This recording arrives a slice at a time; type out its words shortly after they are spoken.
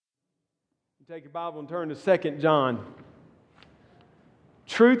Take your Bible and turn to 2 John.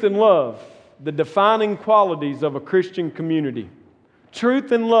 Truth and love, the defining qualities of a Christian community.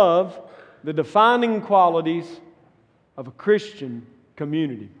 Truth and love, the defining qualities of a Christian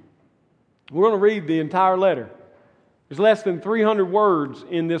community. We're going to read the entire letter. There's less than 300 words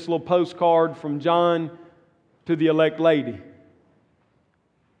in this little postcard from John to the elect lady.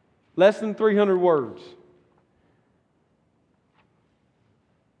 Less than 300 words.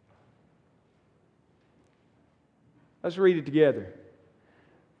 Let's read it together.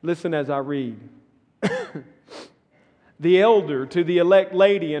 Listen as I read. The elder to the elect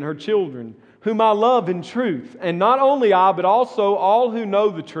lady and her children, whom I love in truth, and not only I, but also all who know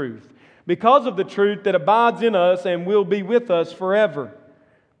the truth, because of the truth that abides in us and will be with us forever.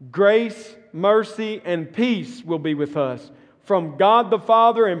 Grace, mercy, and peace will be with us from God the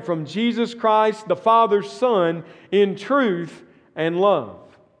Father and from Jesus Christ, the Father's Son, in truth and love.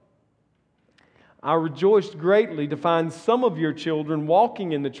 I rejoiced greatly to find some of your children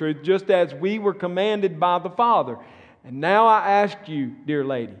walking in the truth, just as we were commanded by the Father. And now I ask you, dear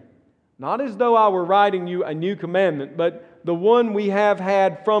lady, not as though I were writing you a new commandment, but the one we have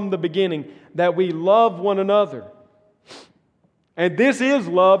had from the beginning, that we love one another. And this is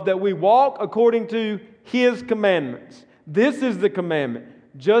love, that we walk according to His commandments. This is the commandment,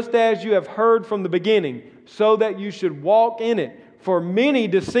 just as you have heard from the beginning, so that you should walk in it. For many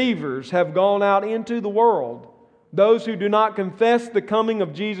deceivers have gone out into the world, those who do not confess the coming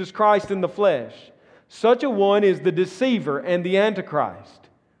of Jesus Christ in the flesh. Such a one is the deceiver and the Antichrist.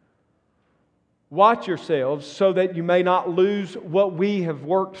 Watch yourselves so that you may not lose what we have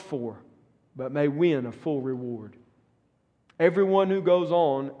worked for, but may win a full reward. Everyone who goes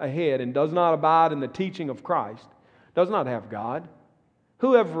on ahead and does not abide in the teaching of Christ does not have God.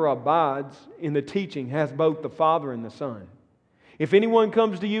 Whoever abides in the teaching has both the Father and the Son. If anyone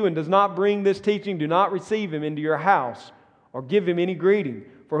comes to you and does not bring this teaching, do not receive him into your house or give him any greeting,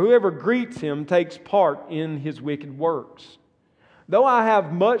 for whoever greets him takes part in his wicked works. Though I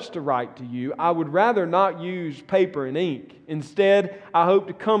have much to write to you, I would rather not use paper and ink. Instead, I hope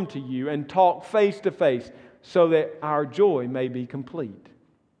to come to you and talk face to face, so that our joy may be complete.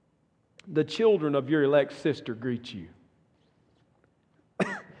 The children of your elect sister greet you.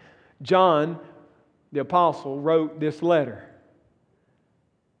 John, the apostle, wrote this letter.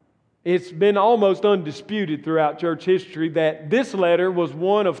 It's been almost undisputed throughout church history that this letter was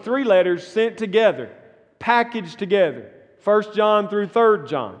one of 3 letters sent together, packaged together, 1 John through 3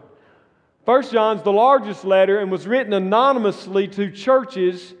 John. 1 John's the largest letter and was written anonymously to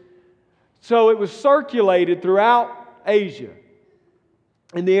churches, so it was circulated throughout Asia,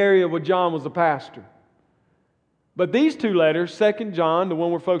 in the area where John was a pastor. But these 2 letters, 2 John, the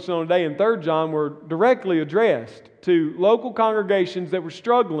one we're focusing on today, and 3 John, were directly addressed to local congregations that were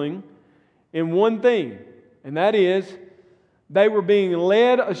struggling in one thing, and that is they were being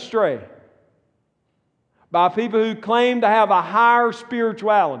led astray by people who claimed to have a higher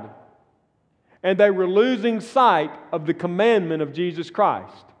spirituality, and they were losing sight of the commandment of Jesus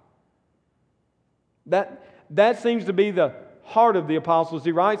Christ. That seems to be the heart of the apostle as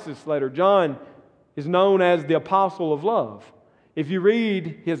he writes this letter. John is known as the apostle of love. If you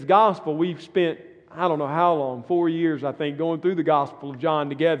read his gospel, we've spent, I don't know how long, 4 years, I think, going through the Gospel of John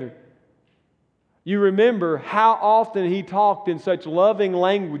together. You remember how often he talked in such loving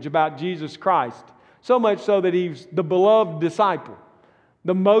language about Jesus Christ, so much so that he's the beloved disciple,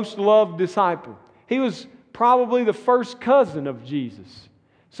 the most loved disciple. He was probably the first cousin of Jesus.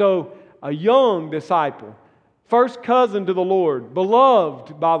 So, a young disciple, first cousin to the Lord,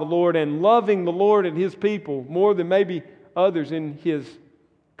 beloved by the Lord and loving the Lord and His people more than maybe others in His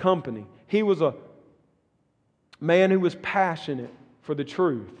company. He was a man who was passionate for the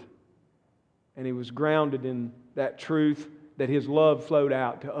truth. And he was grounded in that truth, that his love flowed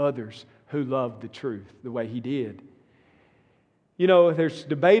out to others who loved the truth the way he did. You know, there's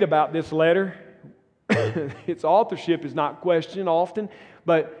debate about this letter. Its authorship is not questioned often,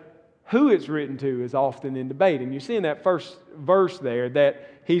 but who it's written to is often in debate. And you see in that first verse there that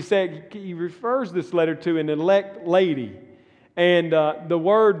he refers this letter to an elect lady. And the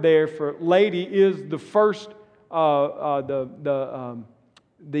word there for lady is the first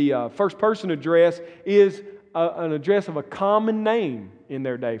first person address is an address of a common name in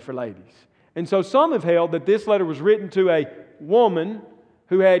their day for ladies. And so some have held that this letter was written to a woman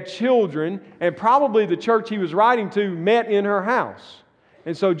who had children, and probably the church he was writing to met in her house.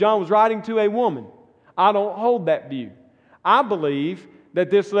 And so John was writing to a woman. I don't hold that view. I believe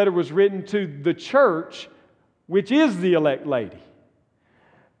that this letter was written to the church, which is the elect lady.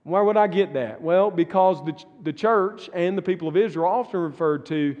 Where would I get that? Well, because the church and the people of Israel are often referred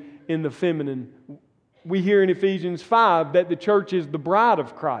to in the feminine. We hear in Ephesians 5 that the church is the bride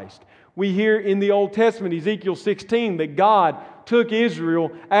of Christ. We hear in the Old Testament, Ezekiel 16, that God took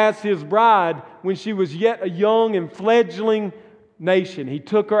Israel as His bride when she was yet a young and fledgling nation. He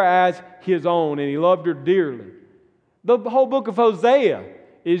took her as His own, and He loved her dearly. The whole book of Hosea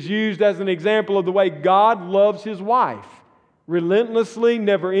is used as an example of the way God loves His wife. Relentlessly,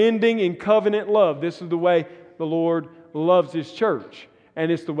 never-ending, in covenant love. This is the way the Lord loves His church.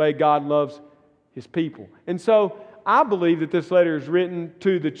 And it's the way God loves His people. And so, I believe that this letter is written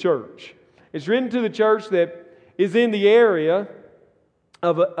to the church. It's written to the church that is in the area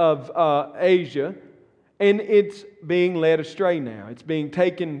of Asia, and it's being led astray now. It's being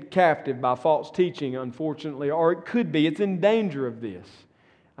taken captive by false teaching, unfortunately, or it could be. It's in danger of this.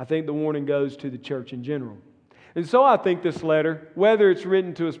 I think the warning goes to the church in general. And so I think this letter, whether it's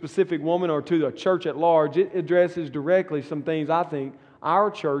written to a specific woman or to the church at large, it addresses directly some things I think our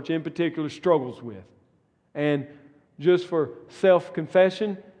church in particular struggles with. And just for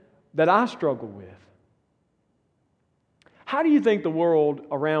self-confession, that I struggle with. How do you think the world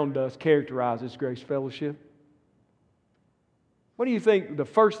around us characterizes Grace Fellowship? What do you think the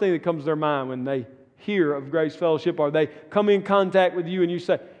first thing that comes to their mind when they hear of Grace Fellowship, or they come in contact with you and you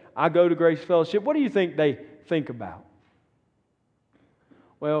say, I go to Grace Fellowship? What do you think they think about?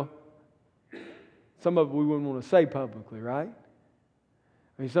 Well, some of it we wouldn't want to say publicly, right?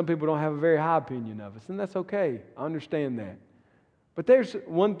 I mean, some people don't have a very high opinion of us, and that's okay. I understand that. But there's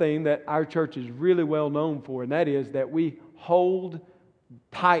one thing that our church is really well known for, and that is that we hold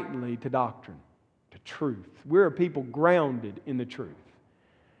tightly to doctrine, to truth. We're a people grounded in the truth.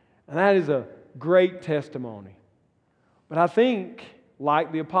 And that is a great testimony. But I think,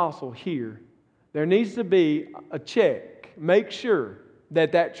 like the apostle here, there needs to be a check. Make sure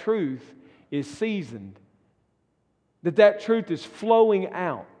that that truth is seasoned, that truth is flowing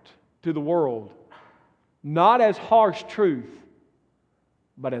out to the world, not as harsh truth,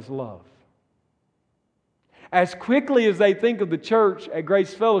 but as love. As quickly as they think of the church at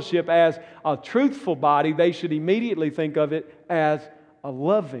Grace Fellowship as a truthful body, they should immediately think of it as a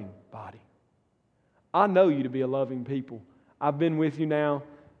loving body. I know you to be a loving people. I've been with you now,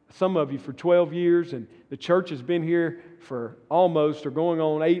 some of you, for 12 years, and the church has been here for almost, or going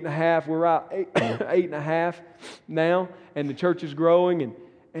on 8.5. We're out 8.5 now, and the church is growing,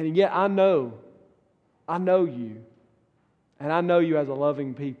 and yet I know you, and I know you as a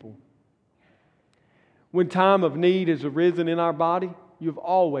loving people. When time of need has arisen in our body, you've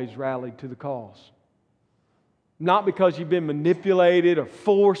always rallied to the cause. Not because you've been manipulated or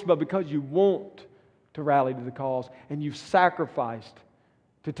forced, but because you want to rally to the cause, and you've sacrificed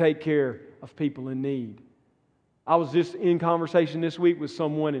to take care of people in need. I was just in conversation this week with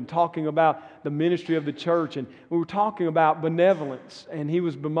someone and talking about the ministry of the church, and we were talking about benevolence, and he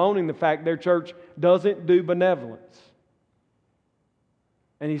was bemoaning the fact their church doesn't do benevolence.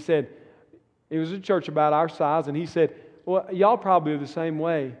 And he said, it was a church about our size, and he said, well, y'all probably are the same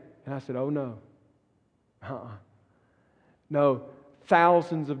way. And I said, oh no. No,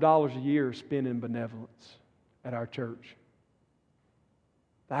 thousands of dollars a year are spent in benevolence at our church.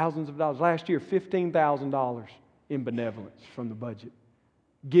 Thousands of dollars. Last year, $15,000 in benevolence from the budget,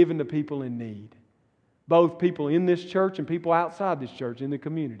 given to people in need. Both people in this church and people outside this church in the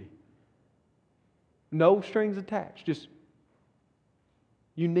community. No strings attached. Just,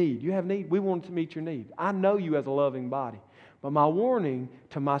 you have need. We want to meet your need. I know you as a loving body. But my warning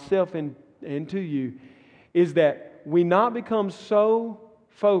to myself and to you is that we not become so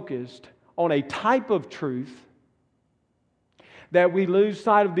focused on a type of truth that we lose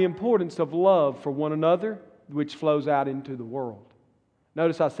sight of the importance of love for one another, which flows out into the world.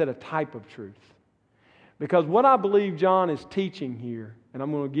 Notice I said a type of truth. Because what I believe John is teaching here, and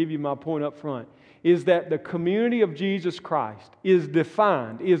I'm going to give you my point up front, is that the community of Jesus Christ is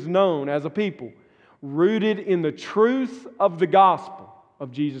defined, is known as a people rooted in the truth of the gospel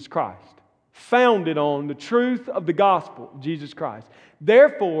of Jesus Christ. Founded on the truth of the gospel of Jesus Christ.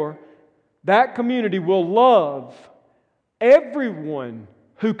 Therefore, that community will love everyone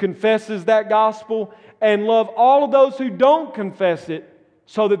who confesses that gospel and love all of those who don't confess it,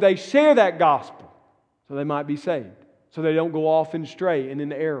 so that they share that gospel, so they might be saved, so they don't go off and stray and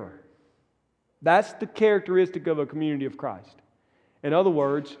in error. That's the characteristic of a community of Christ. In other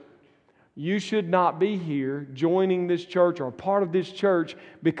words, you should not be here joining this church or a part of this church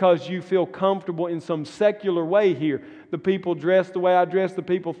because you feel comfortable in some secular way here. The people dress the way I dress, the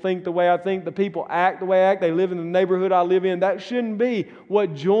people think the way I think, the people act the way I act, they live in the neighborhood I live in. That shouldn't be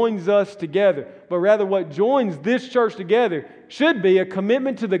what joins us together, but rather what joins this church together should be a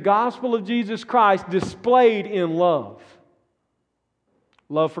commitment to the gospel of Jesus Christ displayed in love.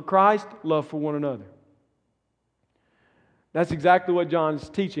 Love for Christ, love for one another. That's exactly what John is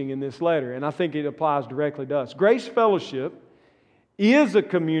teaching in this letter, and I think it applies directly to us. Grace Fellowship is a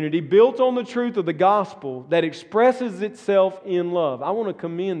community built on the truth of the gospel that expresses itself in love. I want to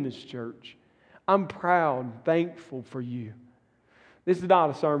commend this church. I'm proud, thankful for you. This is not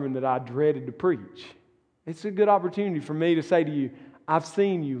a sermon that I dreaded to preach. It's a good opportunity for me to say to you, I've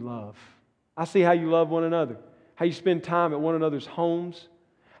seen you love. I see how you love one another, how you spend time at one another's homes,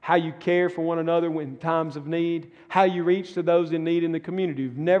 how you care for one another in times of need, how you reach to those in need in the community.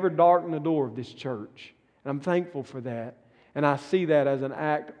 You've never darkened the door of this church. And I'm thankful for that. And I see that as an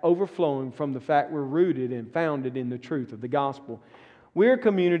act overflowing from the fact we're rooted and founded in the truth of the gospel. We're a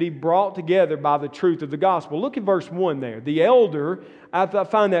community brought together by the truth of the gospel. Look at verse 1 there. The elder, I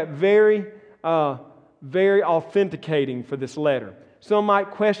find that very authenticating for this letter. Some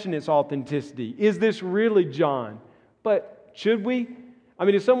might question its authenticity. Is this really John? But should we? I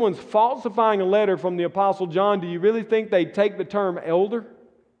mean, if someone's falsifying a letter from the Apostle John, do you really think they'd take the term elder?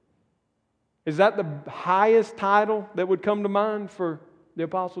 Is that the highest title that would come to mind for the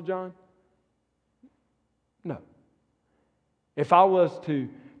Apostle John? No. If I was to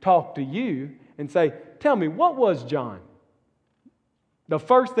talk to you and say, tell me, what was John? The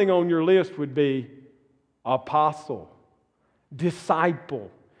first thing on your list would be apostle,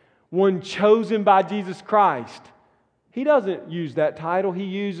 disciple, one chosen by Jesus Christ. He doesn't use that title. He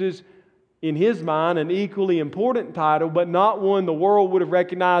uses, in his mind, an equally important title, but not one the world would have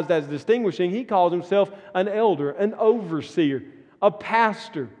recognized as distinguishing. He calls himself an elder, an overseer, a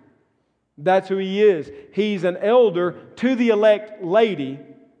pastor. That's who he is. He's an elder to the elect lady.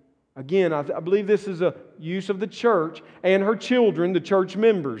 Again, I believe this is a use of the church and her children, the church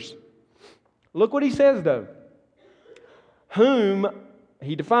members. Look what he says, though. Whom,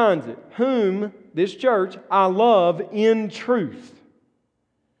 he defines it, whom, this church, I love in truth.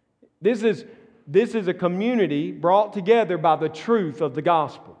 This is a community brought together by the truth of the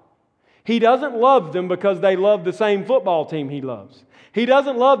gospel. He doesn't love them because they love the same football team he loves. He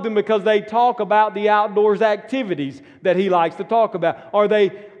doesn't love them because they talk about the outdoors activities that he likes to talk about. Or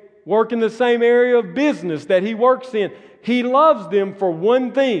they work in the same area of business that he works in. He loves them for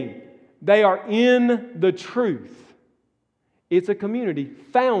one thing. They are in the truth. It's a community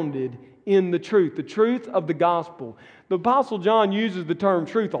founded in the truth of the gospel. The Apostle John uses the term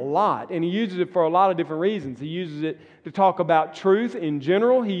truth a lot, and he uses it for a lot of different reasons. He uses it to talk about truth in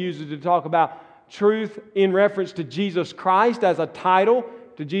general. He uses it to talk about truth in reference to Jesus Christ as a title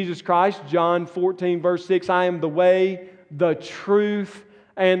to Jesus Christ. John 14, verse 6, I am the way, the truth,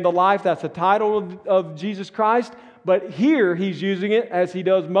 and the life. That's the title of Jesus Christ. But here he's using it, as he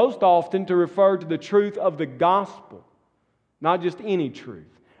does most often, to refer to the truth of the gospel. Not just any truth.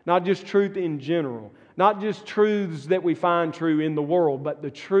 Not just truth in general. Not just truths that we find true in the world, but the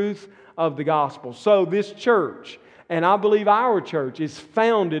truth of the gospel. So this church, and I believe our church, is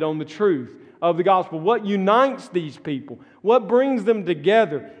founded on the truth of the gospel. What unites these people, what brings them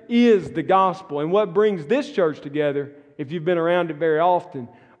together is the gospel. And what brings this church together, if you've been around it very often,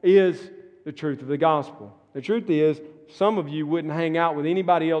 is the truth of the gospel. The truth is, some of you wouldn't hang out with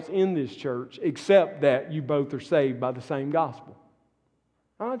anybody else in this church except that you both are saved by the same gospel.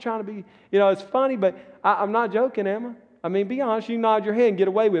 I'm not trying to be, it's funny, but I'm not joking, am I? I mean, be honest, you nod your head and get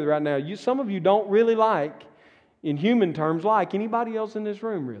away with it right now. Some of you don't really like, in human terms, like anybody else in this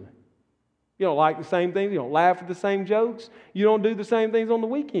room, really. You don't like the same things. You don't laugh at the same jokes. You don't do the same things on the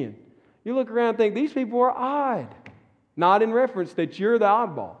weekend. You look around and think, these people are odd. Not in reference that you're the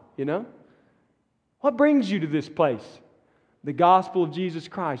oddball, What brings you to this place? The gospel of Jesus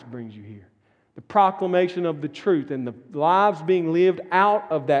Christ brings you here. The proclamation of the truth and the lives being lived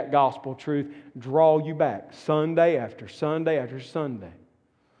out of that gospel truth draw you back Sunday after Sunday after Sunday.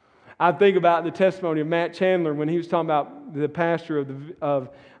 I think about the testimony of Matt Chandler when he was talking about the pastor of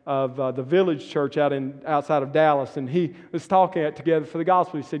the Village Church outside of Dallas, and he was talking at Together for the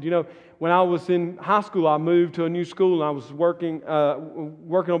Gospel. He said, when I was in high school, I moved to a new school, and I was working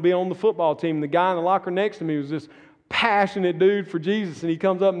on being on the football team. The guy in the locker next to me was this passionate dude for Jesus, and he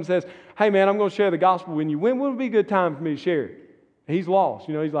comes up and says, hey man, I'm going to share the gospel with you. When would be a good time for me to share it? And he's lost.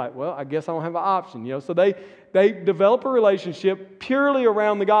 He's like, well, I guess I don't have an option. So they develop a relationship purely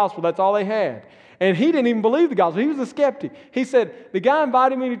around the gospel. That's all they had. And he didn't even believe the gospel. He was a skeptic. He said, the guy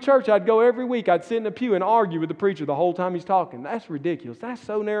invited me to church. I'd go every week. I'd sit in a pew and argue with the preacher the whole time he's talking. That's ridiculous. That's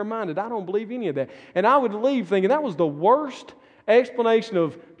so narrow-minded. I don't believe any of that. And I would leave thinking that was the worst explanation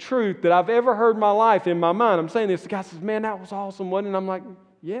of truth that I've ever heard in my life in my mind. I'm saying this. The guy says, man, that was awesome, wasn't it? And I'm like,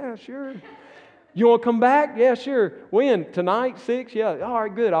 yeah, sure. You want to come back? Yeah, sure. When? Tonight? 6? Yeah. All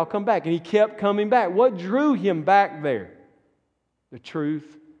right, good. I'll come back. And he kept coming back. What drew him back there? The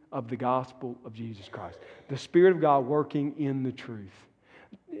truth of the gospel of Jesus Christ. The Spirit of God working in the truth.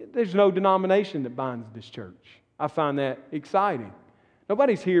 There's no denomination that binds this church. I find that exciting.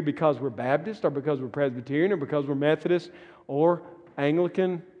 Nobody's here because we're Baptist or because we're Presbyterian or because we're Methodist or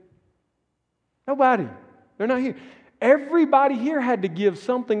Anglican. Nobody. They're not here. Everybody here had to give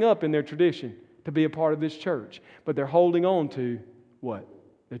something up in their tradition to be a part of this church. But they're holding on to what?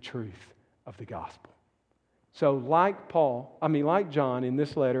 The truth of the gospel. So like John in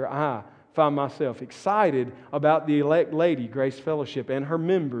this letter, I find myself excited about the elect lady, Grace Fellowship, and her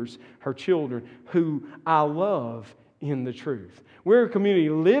members, her children, who I love in the truth. We're a community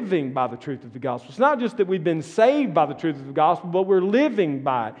living by the truth of the gospel. It's not just that we've been saved by the truth of the gospel, but we're living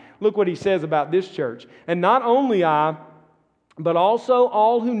by it. Look what he says about this church. And not only I, but also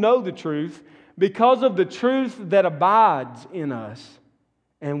all who know the truth, because of the truth that abides in us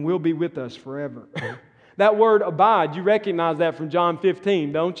and will be with us forever. That word abide, you recognize that from John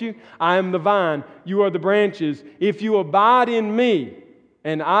 15, don't you? I am the vine, you are the branches. If you abide in me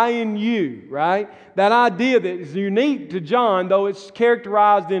and I in you, right? That idea that is unique to John, though it's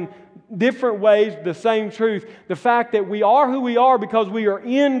characterized in different ways, the same truth. The fact that we are who we are because we are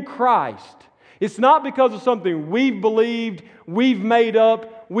in Christ. It's not because of something we've believed, we've made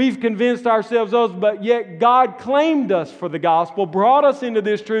up, we've convinced ourselves of, but yet God claimed us for the gospel, brought us into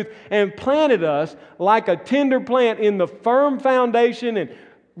this truth, and planted us like a tender plant in the firm foundation and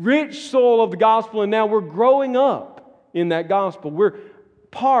rich soil of the gospel, and now we're growing up in that gospel. We're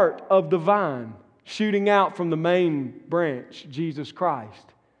part of the vine shooting out from the main branch, Jesus Christ.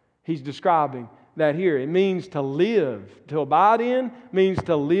 He's describing that here. It means to live. To abide in means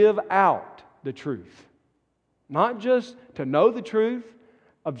to live out the truth. Not just to know the truth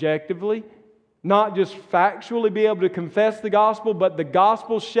objectively, not just factually be able to confess the gospel, but the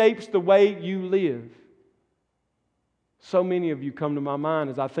gospel shapes the way you live. So many of you come to my mind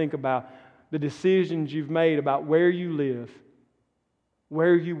as I think about the decisions you've made about where you live,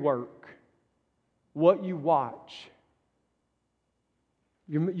 where you work, what you watch.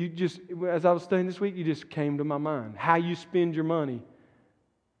 You just, as I was studying this week, you just came to my mind. How you spend your money.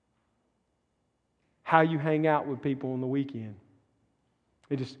 How you hang out with people on the weekend.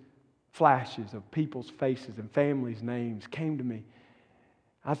 It just flashes of people's faces and families' names came to me.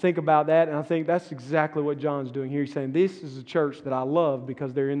 I think about that and I think that's exactly what John's doing here. He's saying this is a church that I love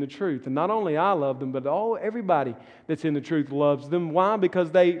because they're in the truth. And not only I love them, but everybody that's in the truth loves them. Why?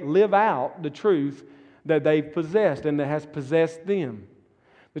 Because they live out the truth that they've possessed and that has possessed them.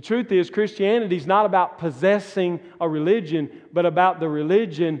 The truth is, Christianity is not about possessing a religion, but about the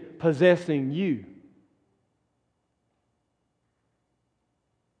religion possessing you.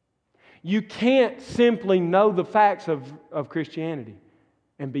 You can't simply know the facts of Christianity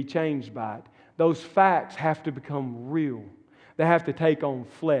and be changed by it. Those facts have to become real. They have to take on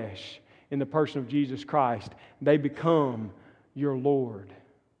flesh in the person of Jesus Christ. They become your Lord.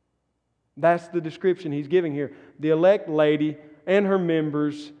 That's the description he's giving here. The elect lady and her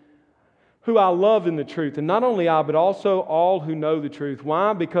members who I love in the truth. And not only I, but also all who know the truth.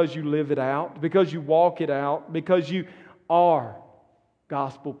 Why? Because you live it out. Because you walk it out. Because you are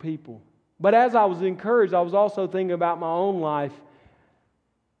gospel people. But as I was encouraged, I was also thinking about my own life.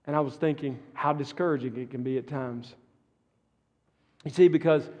 And I was thinking how discouraging it can be at times. You see,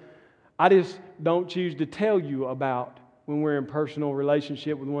 because I just don't choose to tell you about when we're in personal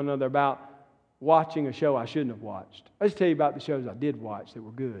relationship with one another about watching a show I shouldn't have watched. I just tell you about the shows I did watch that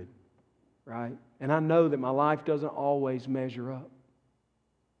were good. Right? And I know that my life doesn't always measure up.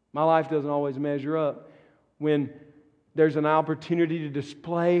 My life doesn't always measure up. When there's an opportunity to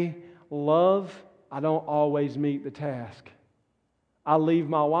display love, I don't always meet the task. I leave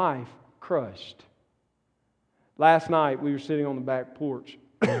my wife crushed. Last night we were sitting on the back porch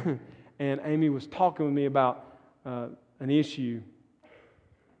and Amy was talking with me about an issue,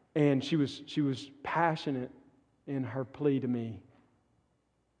 and she was passionate in her plea to me.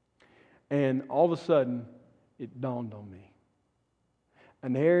 And all of a sudden, it dawned on me.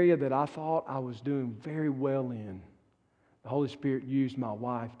 An area that I thought I was doing very well in, the Holy Spirit used my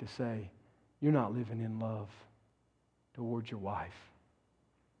wife to say, you're not living in love towards your wife.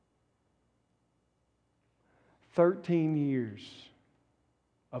 13 years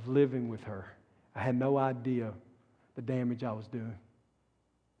of living with her, I had no idea the damage I was doing.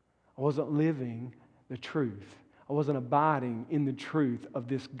 I wasn't living the truth. I wasn't abiding in the truth of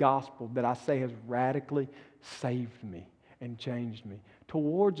this gospel that I say has radically saved me and changed me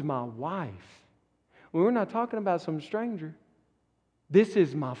towards my wife. We're not talking about some stranger. This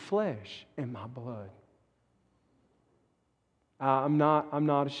is my flesh and my blood. I'm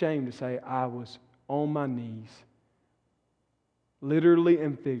not ashamed to say I was on my knees literally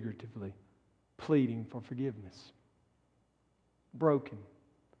and figuratively, pleading for forgiveness. Broken.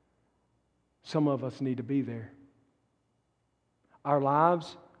 Some of us need to be there. Our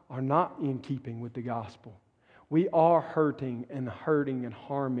lives are not in keeping with the gospel. We are hurting and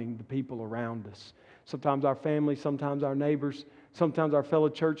harming the people around us. Sometimes our family, sometimes our neighbors, sometimes our fellow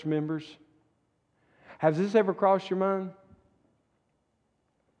church members. Has this ever crossed your mind?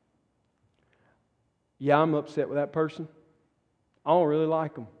 Yeah, I'm upset with that person. I don't really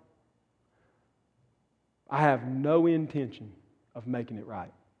like them. I have no intention of making it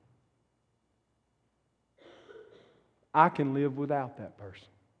right. I can live without that person.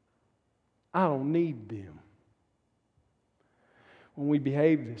 I don't need them. When we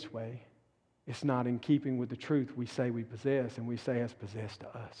behave this way, it's not in keeping with the truth we say we possess and we say has possessed to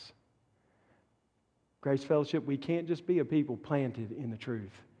us. Grace Fellowship, we can't just be a people planted in the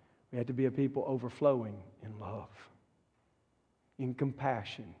truth. We have to be a people overflowing in love, in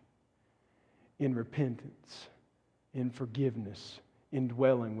compassion, in repentance, in forgiveness, in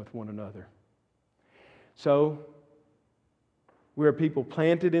dwelling with one another. So, we're a people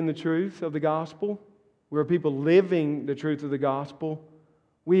planted in the truth of the gospel. We're a people living the truth of the gospel.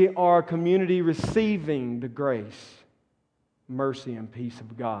 We are a community receiving the grace, mercy, and peace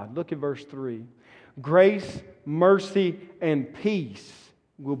of God. Look at verse 3. Grace, mercy, and peace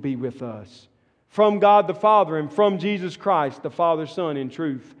will be with us from God the Father and from Jesus Christ, the Father, Son, in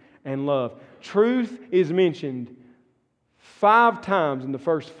truth and love. Truth is mentioned 5 times in the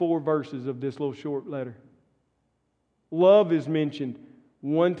first 4 verses of this little short letter. Love is mentioned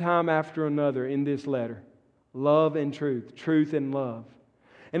one time after another in this letter. Love and truth and love.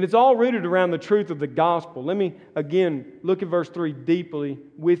 And it's all rooted around the truth of the gospel. Let me again look at verse 3 deeply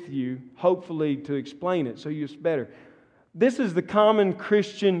with you, hopefully to explain it so it's better. This is the common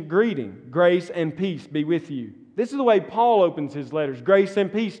Christian greeting. Grace and peace be with you. This is the way Paul opens his letters. Grace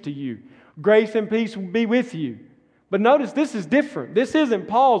and peace to you. Grace and peace be with you. But notice this is different. This isn't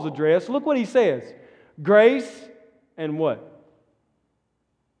Paul's address. Look what he says. Grace and what?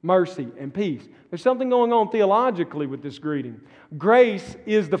 Mercy and peace. There's something going on theologically with this greeting. Grace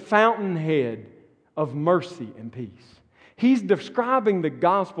is the fountainhead of mercy and peace. He's describing the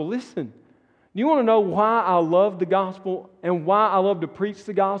gospel. Listen, do you want to know why I love the gospel and why I love to preach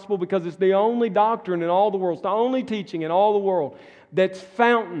the gospel? Because it's the only doctrine in all the world. It's the only teaching in all the world that's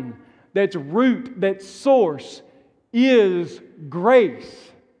fountain, that's root, that's source is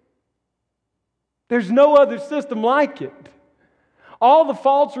grace. There's no other system like it. All the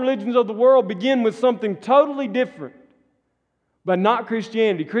false religions of the world begin with something totally different, but not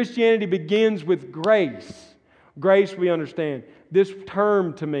Christianity. Christianity begins with grace. Grace, we understand this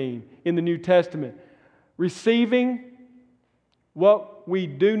term to mean in the New Testament, receiving what we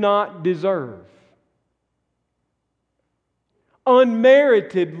do not deserve.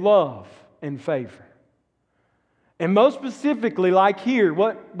 Unmerited love and favor. And most specifically, like here,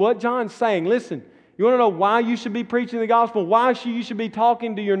 what John's saying, listen, you want to know why you should be preaching the gospel? Why you should be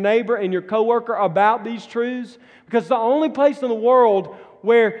talking to your neighbor and your coworker about these truths? Because it's the only place in the world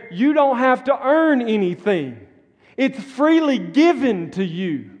where you don't have to earn anything. It's freely given to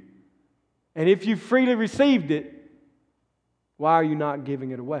you. And if you freely received it, why are you not giving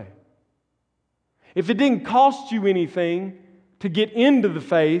it away? If it didn't cost you anything to get into the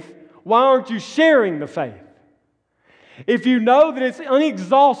faith, why aren't you sharing the faith? If you know that it's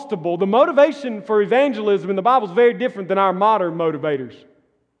inexhaustible, the motivation for evangelism in the Bible is very different than our modern motivators.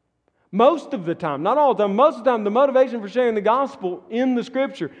 Most of the time, not all the time, most of the time, the motivation for sharing the gospel in the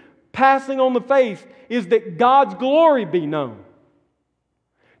Scripture, passing on the faith, is that God's glory be known.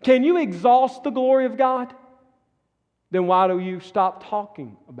 Can you exhaust the glory of God? Then why do you stop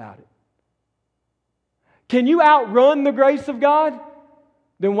talking about it? Can you outrun the grace of God?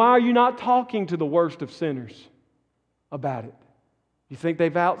 Then why are you not talking to the worst of sinners about it? You think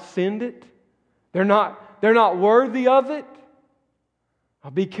they've outsinned it? They're not worthy of it? Now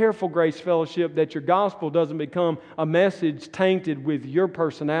be careful, Grace Fellowship, that your gospel doesn't become a message tainted with your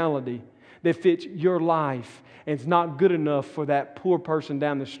personality that fits your life and it's not good enough for that poor person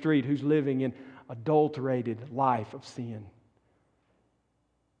down the street who's living in adulterated life of sin.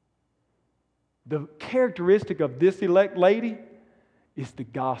 The characteristic of this elect lady is the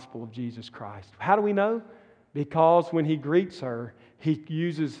gospel of Jesus Christ. How do we know? Because when he greets her, he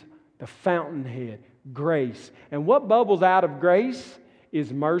uses the fountainhead, grace. And what bubbles out of grace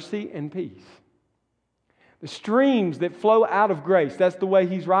is mercy and peace. The streams that flow out of grace, that's the way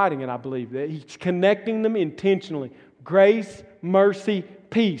he's writing it, I believe. That he's connecting them intentionally. Grace, mercy,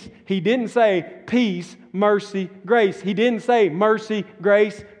 peace. He didn't say peace, mercy, grace. He didn't say mercy,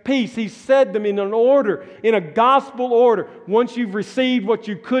 grace, peace. He said them in an order, in a gospel order. Once you've received what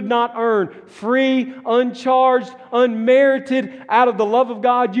you could not earn, free, uncharged, unmerited, out of the love of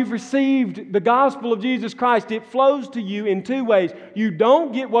God, you've received the gospel of Jesus Christ. It flows to you in two ways. You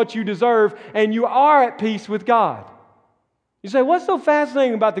don't get what you deserve, and you are at peace with God. You say, what's so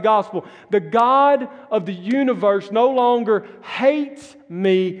fascinating about the gospel? The God of the universe no longer hates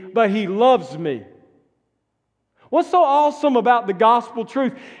me, but He loves me. What's so awesome about the gospel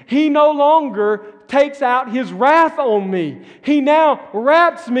truth? He no longer takes out His wrath on me. He now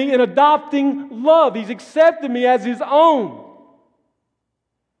wraps me in adopting love. He's accepted me as His own.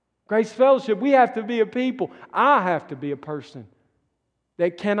 Grace Fellowship, we have to be a people. I have to be a person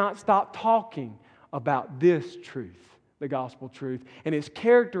that cannot stop talking about this truth, the gospel truth. And it's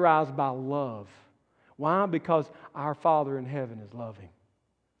characterized by love. Why? Because our Father in heaven is loving.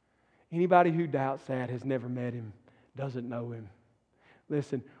 Anybody who doubts that has never met Him, doesn't know Him.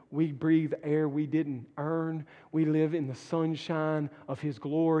 Listen, we breathe air we didn't earn. We live in the sunshine of His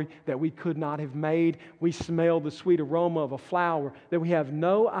glory that we could not have made. We smell the sweet aroma of a flower that we have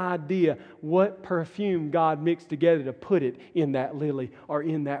no idea what perfume God mixed together to put it in that lily or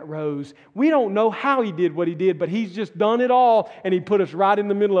in that rose. We don't know how He did what He did, but He's just done it all, and He put us right in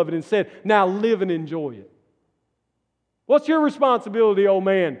the middle of it and said, now live and enjoy it. What's your responsibility, old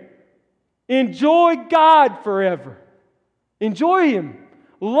man? Enjoy God forever. Enjoy Him.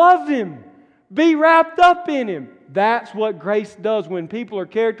 Love Him. Be wrapped up in Him. That's what grace does when people are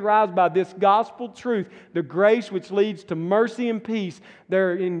characterized by this gospel truth, the grace which leads to mercy and peace.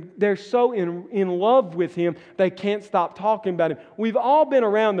 They're so in love with Him, they can't stop talking about Him. We've all been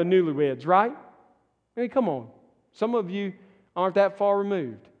around the newlyweds, right? I mean, come on. Some of you aren't that far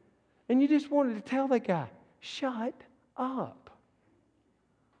removed. And you just wanted to tell that guy, shut up.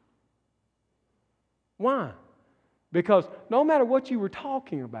 Why? Because no matter what you were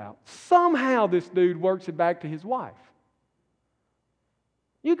talking about, somehow this dude works it back to his wife.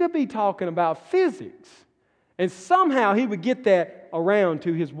 You could be talking about physics, and somehow he would get that around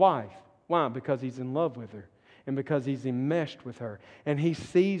to his wife. Why? Because he's in love with her, and because he's enmeshed with her. And he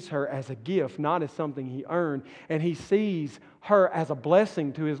sees her as a gift, not as something he earned. And he sees her as a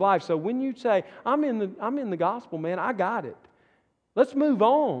blessing to his life. So when you say, I'm in the gospel, man, I got it. Let's move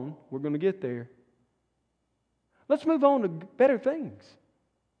on. We're going to get there. Let's move on to better things.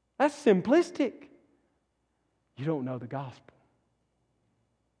 That's simplistic. You don't know the gospel.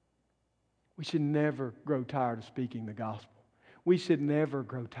 We should never grow tired of speaking the gospel. We should never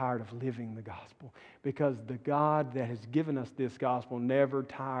grow tired of living the gospel, because the God that has given us this gospel never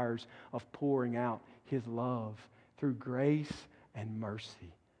tires of pouring out His love through grace and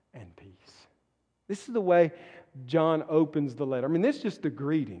mercy and peace. This is the way John opens the letter. I mean, this is just the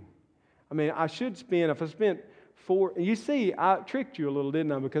greeting. I mean, if I spent you see, I tricked you a little,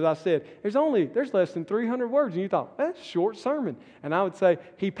 didn't I? Because I said, there's less than 300 words. And you thought, that's a short sermon. And I would say,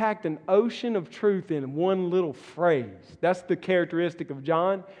 he packed an ocean of truth in one little phrase. That's the characteristic of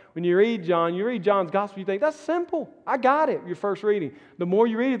John. When you read John's gospel, you think, that's simple. I got it, your first reading. The more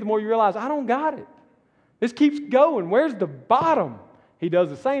you read it, the more you realize, I don't got it. This keeps going. Where's the bottom? He does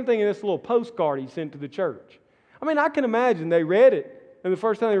the same thing in this little postcard he sent to the church. I mean, I can imagine they read it. And the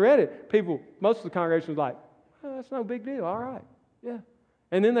first time they read it, most of the congregation was like, oh, that's no big deal. All right. Yeah.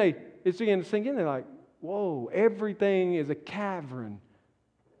 And then it's began to sink in. They're like, whoa, everything is a cavern.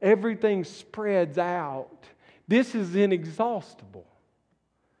 Everything spreads out. This is inexhaustible.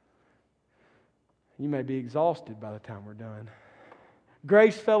 You may be exhausted by the time we're done.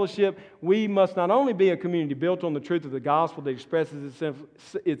 Grace Fellowship, we must not only be a community built on the truth of the gospel that expresses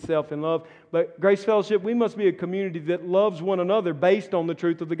itself in love, but Grace Fellowship, we must be a community that loves one another based on the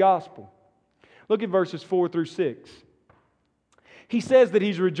truth of the gospel. Look at verses 4 through 6. He says that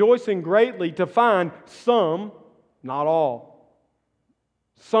he's rejoicing greatly to find some, not all,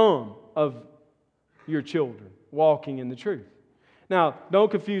 some of your children walking in the truth. Now, don't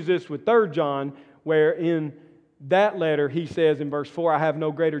confuse this with 3 John, where in that letter he says in verse 4, I have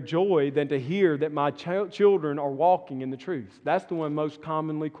no greater joy than to hear that my children are walking in the truth. That's the one most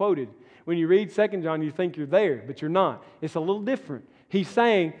commonly quoted. When you read 2 John, you think you're there, but you're not. It's a little different. He's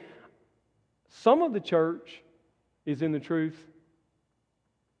saying, some of the church is in the truth,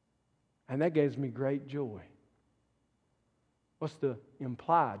 and that gives me great joy. What's the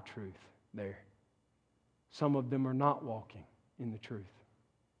implied truth there? Some of them are not walking in the truth,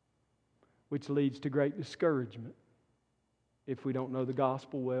 which leads to great discouragement if we don't know the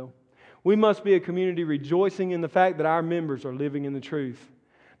gospel well. We must be a community rejoicing in the fact that our members are living in the truth.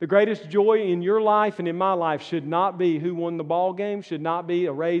 The greatest joy in your life and in my life should not be who won the ball game, should not be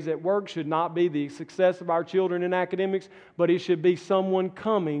a raise at work, should not be the success of our children in academics, but it should be someone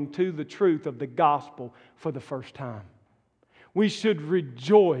coming to the truth of the gospel for the first time. We should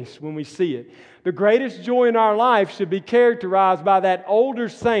rejoice when we see it. The greatest joy in our life should be characterized by that older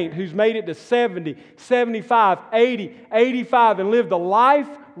saint who's made it to 70, 75, 80, 85 and lived a life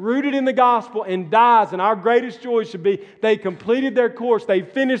rooted in the gospel and dies. And our greatest joy should be they completed their course, they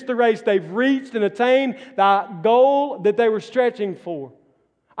finished the race, they've reached and attained the goal that they were stretching for.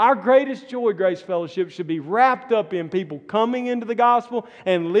 Our greatest joy, Grace Fellowship, should be wrapped up in people coming into the gospel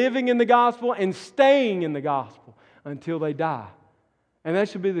and living in the gospel and staying in the gospel until they die. And that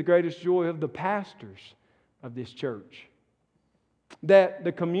should be the greatest joy of the pastors of this church. That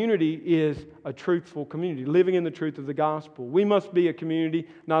the community is a truthful community, living in the truth of the gospel. We must be a community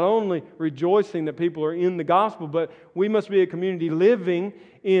not only rejoicing that people are in the gospel, but we must be a community living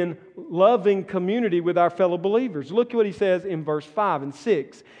in loving community with our fellow believers. Look at what he says in verse 5 and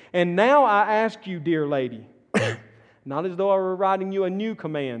 6. And now I ask you, dear lady, not as though I were writing you a new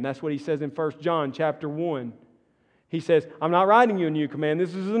command. That's what he says in 1 John chapter 1. He says, I'm not writing you a new command.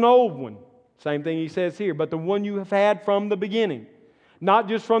 This is an old one. Same thing he says here. But the one you have had from the beginning. Not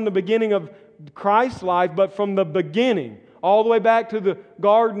just from the beginning of Christ's life, but from the beginning. All the way back to the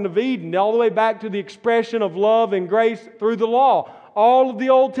Garden of Eden. All the way back to the expression of love and grace through the law. All of the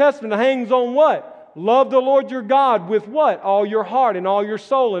Old Testament hangs on what? Love the Lord your God with what? All your heart and all your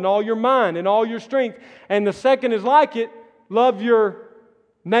soul and all your mind and all your strength. And the second is like it. Love your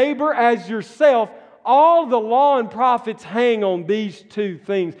neighbor as yourself. All the law and prophets hang on these two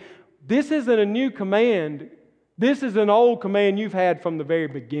things. This isn't a new command. This is an old command you've had from the very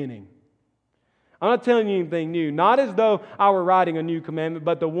beginning. I'm not telling you anything new. Not as though I were writing a new commandment,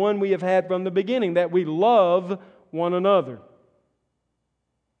 but the one we have had from the beginning, that we love one another.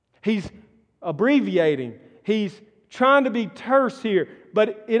 He's abbreviating. He's trying to be terse here,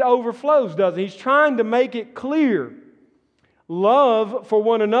 but it overflows, doesn't it? He's trying to make it clear. Love for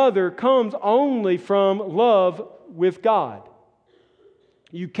one another comes only from love with God.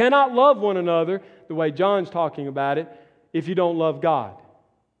 You cannot love one another the way John's talking about it if you don't love God.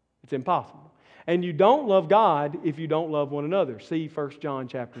 It's impossible. And you don't love God if you don't love one another. See 1 John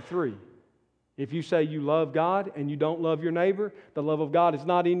chapter 3. If you say you love God and you don't love your neighbor, the love of God is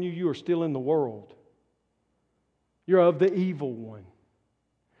not in you. You are still in the world. You're of the evil one.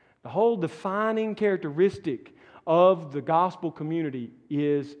 The whole defining characteristic of the gospel community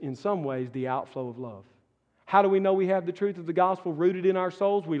is, in some ways, the outflow of love. How do we know we have the truth of the gospel rooted in our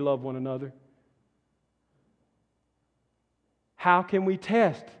souls? We love one another. How can we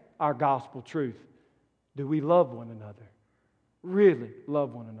test our gospel truth? Do we love one another? Really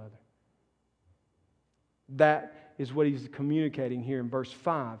love one another? That is what he's communicating here in verse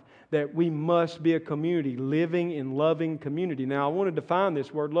 5. That we must be a community, living in loving community. Now, I want to define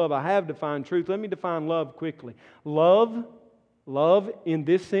this word love. I have defined truth. Let me define love quickly. Love in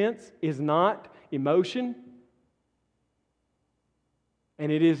this sense is not emotion.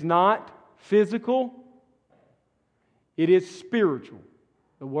 And it is not physical. It is spiritual.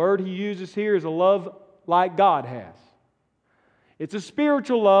 The word he uses here is a love like God has. It's a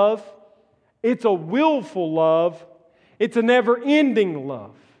spiritual love. It's a willful love. It's a never-ending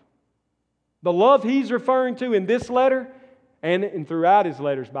love. The love he's referring to in this letter, and throughout his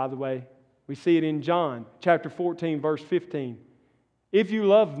letters, by the way, we see it in John chapter 14, verse 15. If you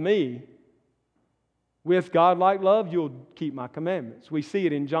love me with God-like love, you'll keep my commandments. We see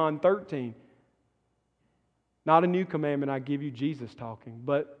it in John 13. Not a new commandment I give you, Jesus talking,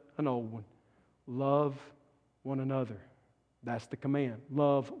 but an old one. Love one another. That's the command.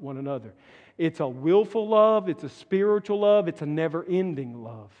 Love one another. It's a willful love. It's a spiritual love. It's a never-ending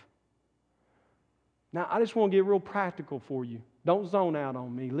love. Now, I just want to get real practical for you. Don't zone out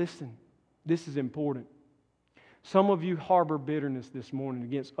on me. Listen, this is important. Some of you harbor bitterness this morning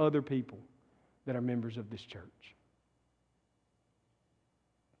against other people that are members of this church.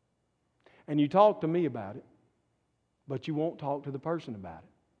 And you talk to me about it, but you won't talk to the person about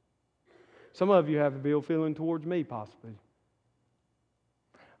it. Some of you have a ill feeling towards me, possibly.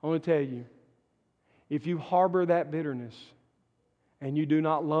 I want to tell you, if you harbor that bitterness and you do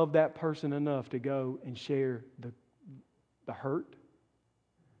not love that person enough to go and share the hurt,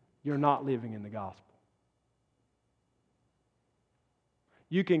 you're not living in the gospel.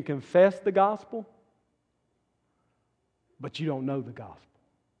 You can confess the gospel, but you don't know the gospel.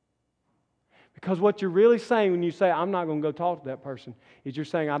 Because what you're really saying when you say, I'm not going to go talk to that person, is you're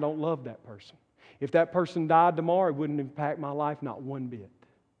saying, I don't love that person. If that person died tomorrow, it wouldn't impact my life not one bit.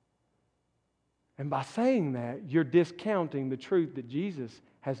 And by saying that, you're discounting the truth that Jesus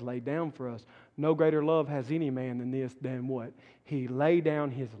has laid down for us. No greater love has any man than this, than what? He laid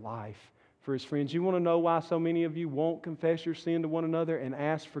down His life for His friends. You want to know why so many of you won't confess your sin to one another and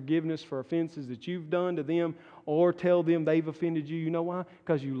ask forgiveness for offenses that you've done to them or tell them they've offended you? You know why?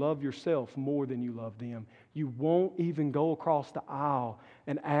 Because you love yourself more than you love them. You won't even go across the aisle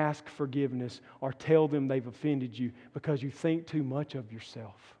and ask forgiveness or tell them they've offended you because you think too much of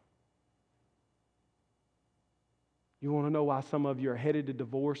yourself. You want to know why some of you are headed to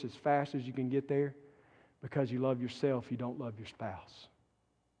divorce as fast as you can get there? Because you love yourself, you don't love your spouse.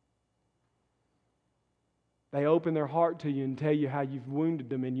 They open their heart to you and tell you how you've wounded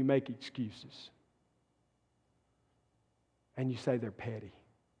them, and you make excuses. And you say they're petty.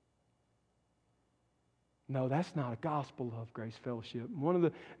 No, that's not a gospel of Grace Fellowship. One of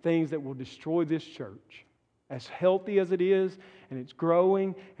the things that will destroy this church, as healthy as it is, and it's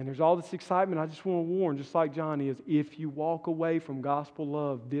growing, and there's all this excitement, I just want to warn, just like John is, if you walk away from gospel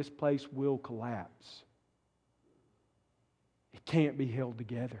love, this place will collapse. It can't be held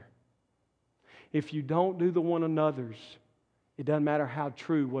together. If you don't do the one another's, it doesn't matter how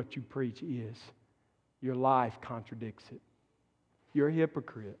true what you preach is. Your life contradicts it. You're a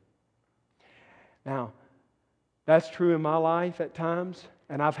hypocrite. Now, that's true in my life at times,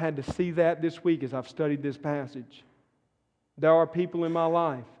 and I've had to see that this week as I've studied this passage. There are people in my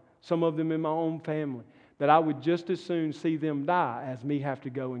life, some of them in my own family, that I would just as soon see them die as me have to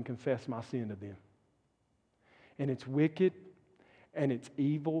go and confess my sin to them. And it's wicked, and it's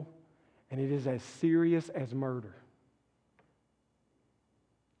evil, and it is as serious as murder.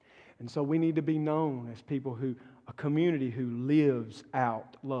 And so we need to be known as people a community who lives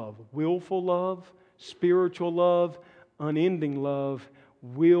out love. Willful love, spiritual love, unending love,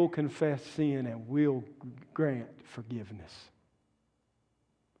 will confess sin and will grant forgiveness.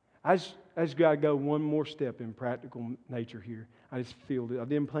 I just got to go one more step in practical nature here. I just feel it. I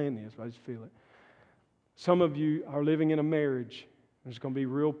didn't plan this, but I just feel it. Some of you are living in a marriage, and it's going to be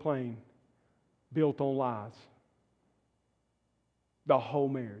real plain, built on lies. The whole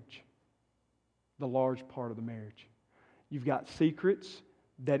marriage. The large part of the marriage. You've got secrets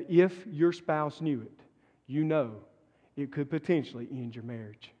that if your spouse knew it, you know it could potentially end your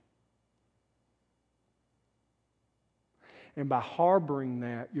marriage. And by harboring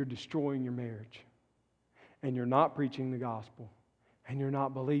that, you're destroying your marriage. And you're not preaching the gospel. And you're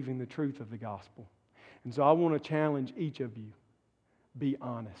not believing the truth of the gospel. And so I want to challenge each of you. Be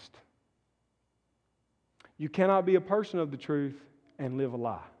honest. You cannot be a person of the truth and live a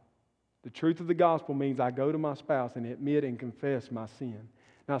lie. The truth of the gospel means I go to my spouse and admit and confess my sin.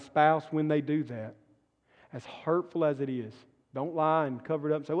 Now, spouse, when they do that, as hurtful as it is, don't lie and cover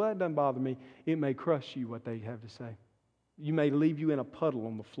it up and say, well, that doesn't bother me. It may crush you what they have to say. You may leave you in a puddle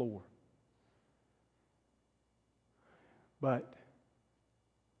on the floor. But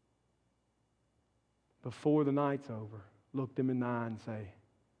before the night's over, look them in the eye and say,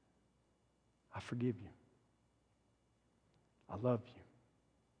 I forgive you. I love you.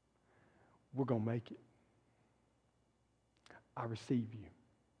 We're going to make it. I receive you.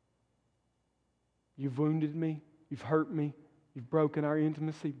 You've wounded me. You've hurt me. You've broken our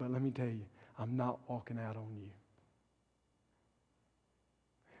intimacy. But let me tell you, I'm not walking out on you.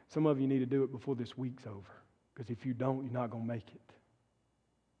 Some of you need to do it before this week's over. Because if you don't, you're not going to make it.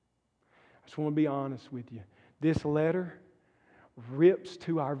 I just want to be honest with you. This letter rips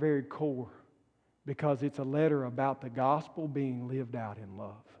to our very core because it's a letter about the gospel being lived out in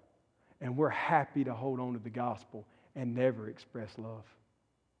love. And we're happy to hold on to the gospel and never express love.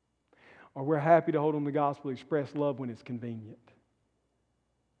 Or we're happy to hold on to the gospel and express love when it's convenient.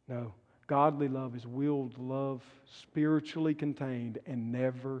 No, godly love is willed love, spiritually contained and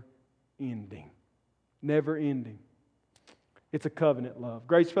never ending. Never ending. It's a covenant love.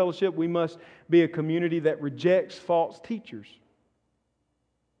 Grace Fellowship, we must be a community that rejects false teachers.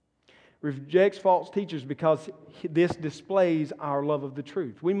 Rejects false teachers because this displays our love of the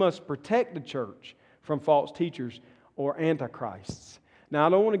truth. We must protect the church from false teachers or antichrists. Now, I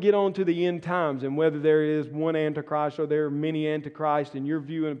don't want to get on to the end times and whether there is one antichrist or there are many antichrists and your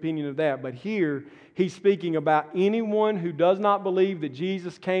view and opinion of that. But here, he's speaking about anyone who does not believe that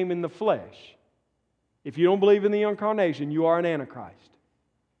Jesus came in the flesh. If you don't believe in the incarnation, you are an antichrist.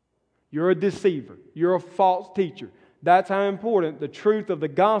 You're a deceiver. You're a false teacher. That's how important the truth of the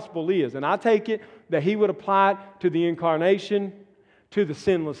gospel is. And I take it that he would apply it to the incarnation, to the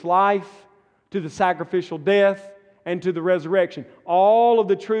sinless life, to the sacrificial death, and to the resurrection. All of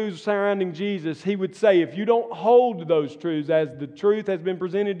the truths surrounding Jesus, he would say, if you don't hold to those truths as the truth has been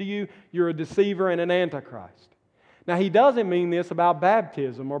presented to you, you're a deceiver and an antichrist. Now, he doesn't mean this about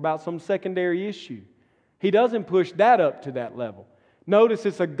baptism or about some secondary issue. He doesn't push that up to that level. Notice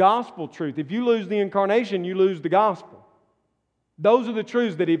it's a gospel truth. If you lose the incarnation, you lose the gospel. Those are the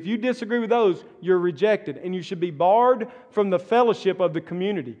truths that if you disagree with those, you're rejected, and you should be barred from the fellowship of the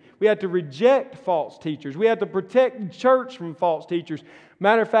community. We have to reject false teachers. We have to protect the church from false teachers.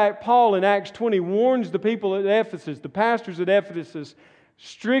 Matter of fact, Paul in Acts 20 warns the people at Ephesus, the pastors at Ephesus,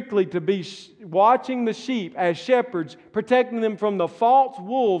 strictly to be watching the sheep as shepherds, protecting them from the false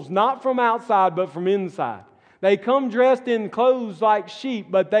wolves, not from outside, but from inside. They come dressed in clothes like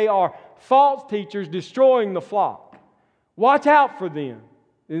sheep, but they are false teachers destroying the flock. Watch out for them.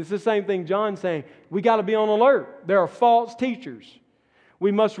 And it's the same thing John's saying. We got to be on alert. There are false teachers.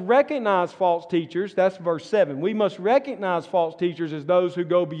 We must recognize false teachers. That's verse 7. We must recognize false teachers as those who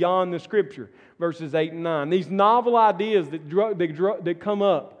go beyond the Scripture. Verses 8 and 9. These novel ideas that come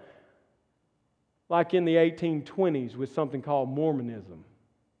up, like in the 1820s with something called Mormonism.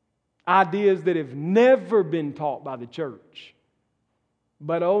 Ideas that have never been taught by the church.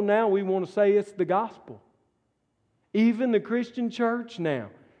 But now we want to say it's the gospel. Even the Christian church now,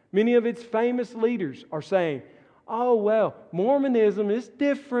 many of its famous leaders are saying, oh, well, Mormonism is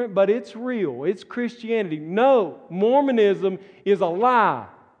different, but it's real. It's Christianity. No, Mormonism is a lie.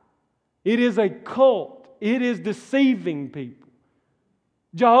 It is a cult. It is deceiving people.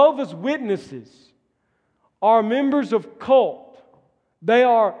 Jehovah's Witnesses are members of cult. They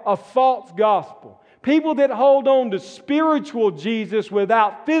are a false gospel. People that hold on to spiritual Jesus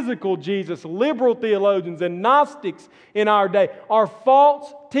without physical Jesus, liberal theologians and Gnostics in our day, are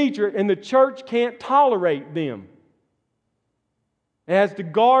false teachers, and the church can't tolerate them. It has to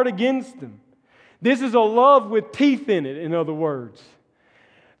guard against them. This is a love with teeth in it, in other words.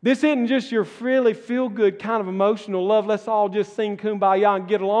 This isn't just your really feel-good kind of emotional love. Let's all just sing Kumbaya and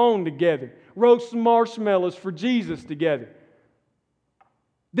get along together. Roast some marshmallows for Jesus together.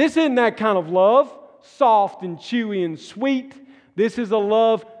 This isn't that kind of love. Soft and chewy and sweet. This is a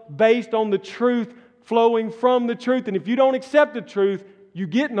love based on the truth, flowing from the truth. And if you don't accept the truth, you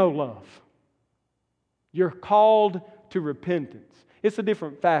get no love. You're called to repentance. It's a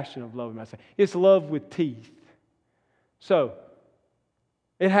different fashion of love, I say. It's love with teeth. So,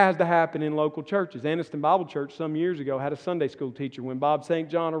 it has to happen in local churches. Anniston Bible Church some years ago had a Sunday school teacher. When Bob St.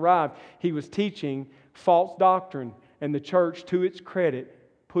 John arrived, he was teaching false doctrine, and the church, to its credit,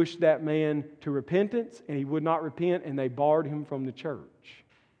 pushed that man to repentance, and he would not repent, and they barred him from the church.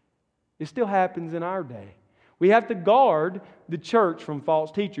 It still happens in our day. We have to guard the church from false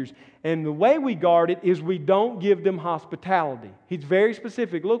teachers. And the way we guard it is we don't give them hospitality. He's very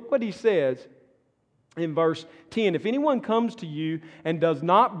specific. Look what he says in verse 10. If anyone comes to you and does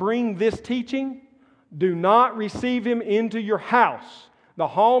not bring this teaching, do not receive him into your house. The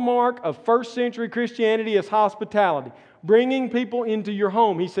hallmark of first century Christianity is hospitality. Bringing people into your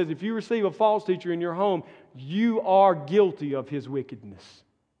home. He says if you receive a false teacher in your home, you are guilty of his wickedness.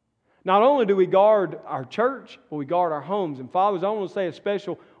 Not only do we guard our church, but we guard our homes. And fathers, I want to say a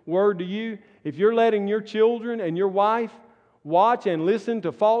special word to you. If you're letting your children and your wife watch and listen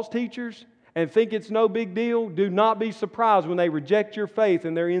to false teachers and think it's no big deal, do not be surprised when they reject your faith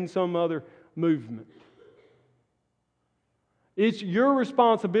and they're in some other movement. It's your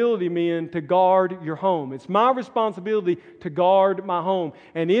responsibility, men, to guard your home. It's my responsibility to guard my home.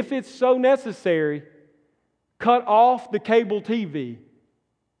 And if it's so necessary, cut off the cable TV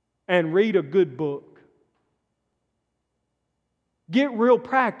and read a good book. Get real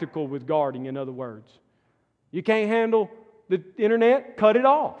practical with guarding, in other words. You can't handle the internet? Cut it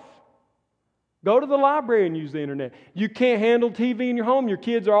off. Go to the library and use the internet. You can't handle TV in your home. Your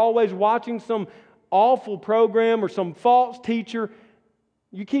kids are always watching some awful program or some false teacher.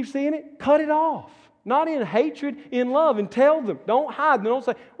 You keep seeing it? Cut it off. Not in hatred, in love. And tell them. Don't hide them. Don't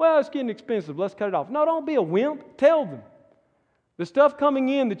say, well, it's getting expensive. Let's cut it off. No, don't be a wimp. Tell them. The stuff coming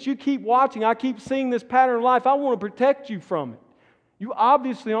in that you keep watching, I keep seeing this pattern of life. I want to protect you from it. You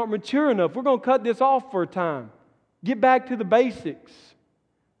obviously aren't mature enough. We're going to cut this off for a time. Get back to the basics.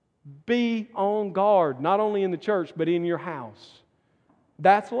 Be on guard, not only in the church, but in your house.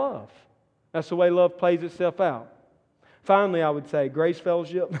 That's love. That's the way love plays itself out. Finally, I would say, Grace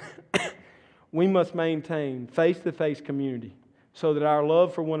Fellowship, we must maintain face-to-face community so that our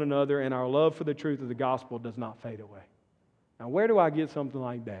love for one another and our love for the truth of the gospel does not fade away. Now, where do I get something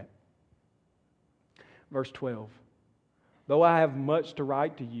like that? Verse 12. Though I have much to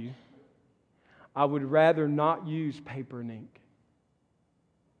write to you, I would rather not use paper and ink.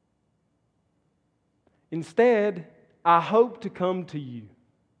 Instead, I hope to come to you.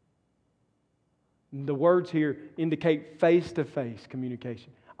 The words here indicate face-to-face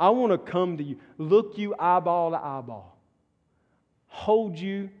communication. I want to come to you, look you eyeball to eyeball, hold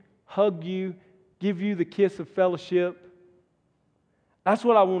you, hug you, give you the kiss of fellowship, That's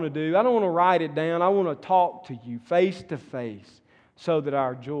what I want to do. I don't want to write it down. I want to talk to you face to face so that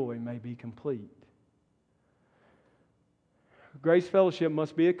our joy may be complete. Grace Fellowship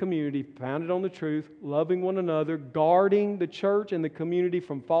must be a community founded on the truth, loving one another, guarding the church and the community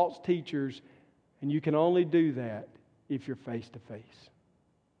from false teachers, and you can only do that if you're face to face.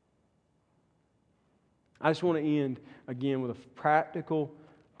 I just want to end again with a practical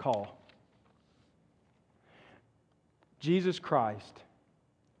call. Jesus Christ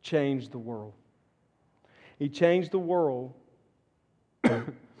changed the world. He changed the world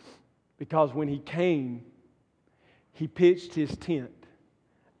because when He came, He pitched His tent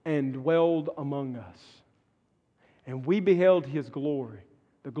and dwelled among us. And we beheld His glory,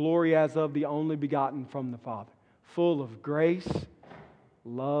 the glory as of the only begotten from the Father, full of grace,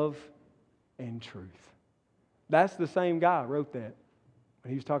 love, and truth. That's the same guy who wrote that.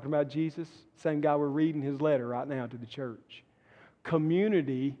 When he was talking about Jesus, same guy we're reading his letter right now to the church.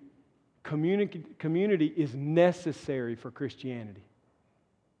 Community is necessary for Christianity.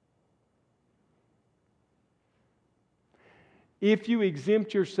 If you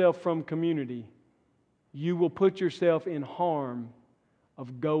exempt yourself from community, you will put yourself in harm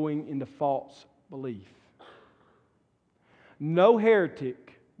of going into false belief. No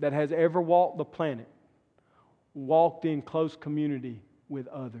heretic that has ever walked the planet walked in close community with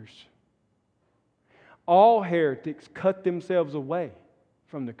others. All heretics cut themselves away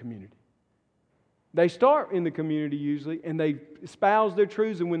from the community. They start in the community usually, and they espouse their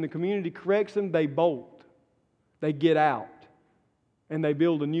truths, and when the community corrects them, they bolt. They get out, and they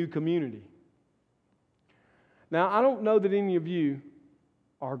build a new community. Now, I don't know that any of you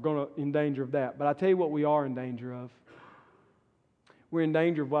are in danger of that, but I tell you what we are in danger of. We're in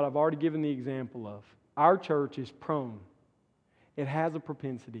danger of what I've already given the example of. Our church is prone. It has a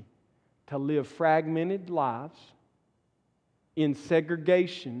propensity to live fragmented lives in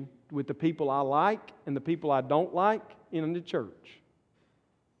segregation with the people I like and the people I don't like in the church.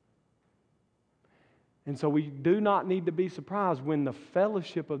 And so we do not need to be surprised when the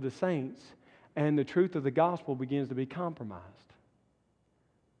fellowship of the saints and the truth of the gospel begins to be compromised.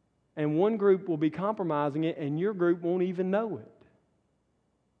 And one group will be compromising it, and your group won't even know it.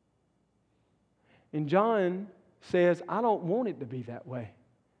 And John says, I don't want it to be that way.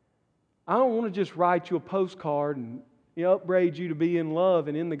 I don't want to just write you a postcard and upbraid you to be in love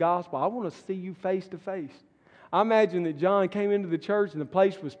and in the gospel. I want to see you face to face. I imagine that John came into the church and the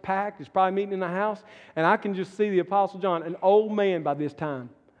place was packed. He's probably meeting in the house. And I can just see the Apostle John, an old man by this time.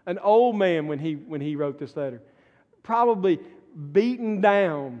 An old man when he wrote this letter. Probably beaten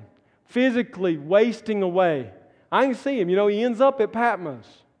down, physically wasting away. I can see him. He ends up at Patmos.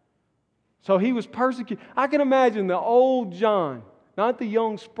 So he was persecuted. I can imagine the old John, not the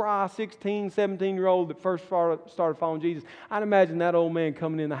young, spry 16, 17-year-old that first started following Jesus. I'd imagine that old man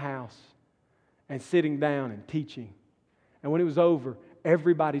coming in the house and sitting down and teaching. And when it was over,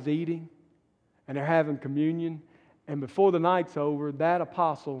 everybody's eating and they're having communion. And before the night's over, that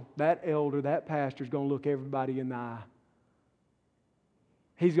apostle, that elder, that pastor is going to look everybody in the eye.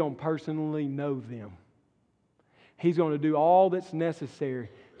 He's going to personally know them. He's going to do all that's necessary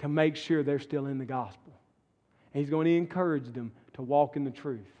to make sure they're still in the gospel. And he's going to encourage them to walk in the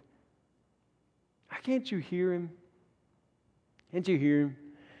truth. Can't you hear him? Can't you hear him?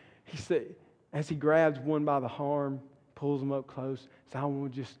 He said, as he grabs one by the arm, pulls him up close, so I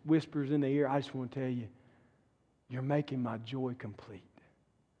want to just whispers in the ear, I just want to tell you, you're making my joy complete.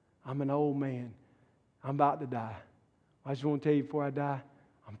 I'm an old man. I'm about to die. I just want to tell you before I die,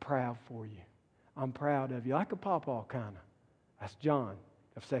 I'm proud for you. I'm proud of you. Like a pawpaw, kind of. That's John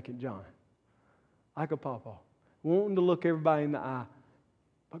of 2 John. Like a pawpaw. Wanting to look everybody in the eye.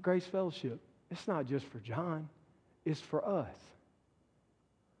 But Grace Fellowship, it's not just for John. It's for us.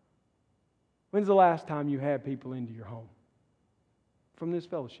 When's the last time you had people into your home from this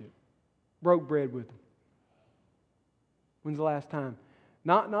fellowship? Broke bread with them. When's the last time?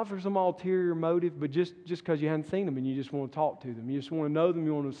 Not for some ulterior motive, but just because you hadn't seen them and you just want to talk to them. You just want to know them.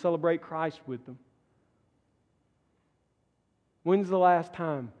 You want to celebrate Christ with them. When's the last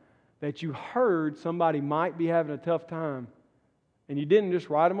time that you heard somebody might be having a tough time and you didn't just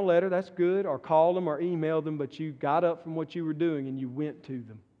write them a letter, that's good, or call them or email them, but you got up from what you were doing and you went to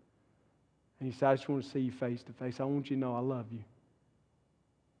them. And you said, I just want to see you face to face. I want you to know I love you.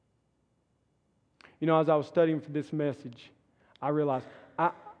 You know, as I was studying for this message, I realized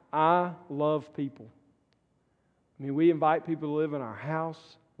I love people. I mean, we invite people to live in our house.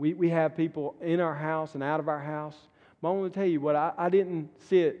 We have people in our house and out of our house. But I want to tell you what, I didn't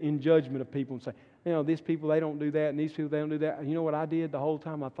sit in judgment of people and say, you know, these people, they don't do that, and these people, they don't do that. And you know what I did the whole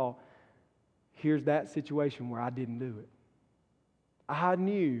time? I thought, here's that situation where I didn't do it. I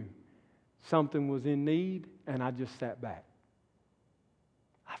knew something was in need, and I just sat back.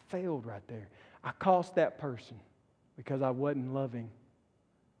 I failed right there. I cost that person because I wasn't loving.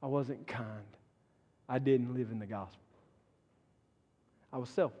 I wasn't kind. I didn't live in the gospel. I was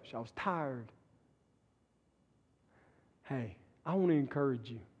selfish. I was tired. Hey, I want to encourage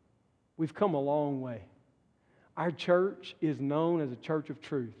you. We've come a long way. Our church is known as a church of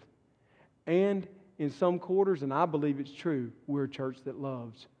truth. And in some quarters, and I believe it's true, we're a church that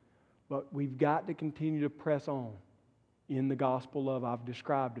loves. But we've got to continue to press on in the gospel love I've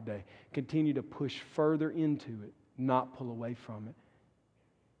described today. Continue to push further into it, not pull away from it,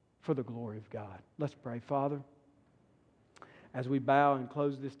 for the glory of God. Let's pray. Father, as we bow and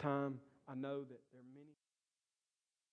close this time, I know that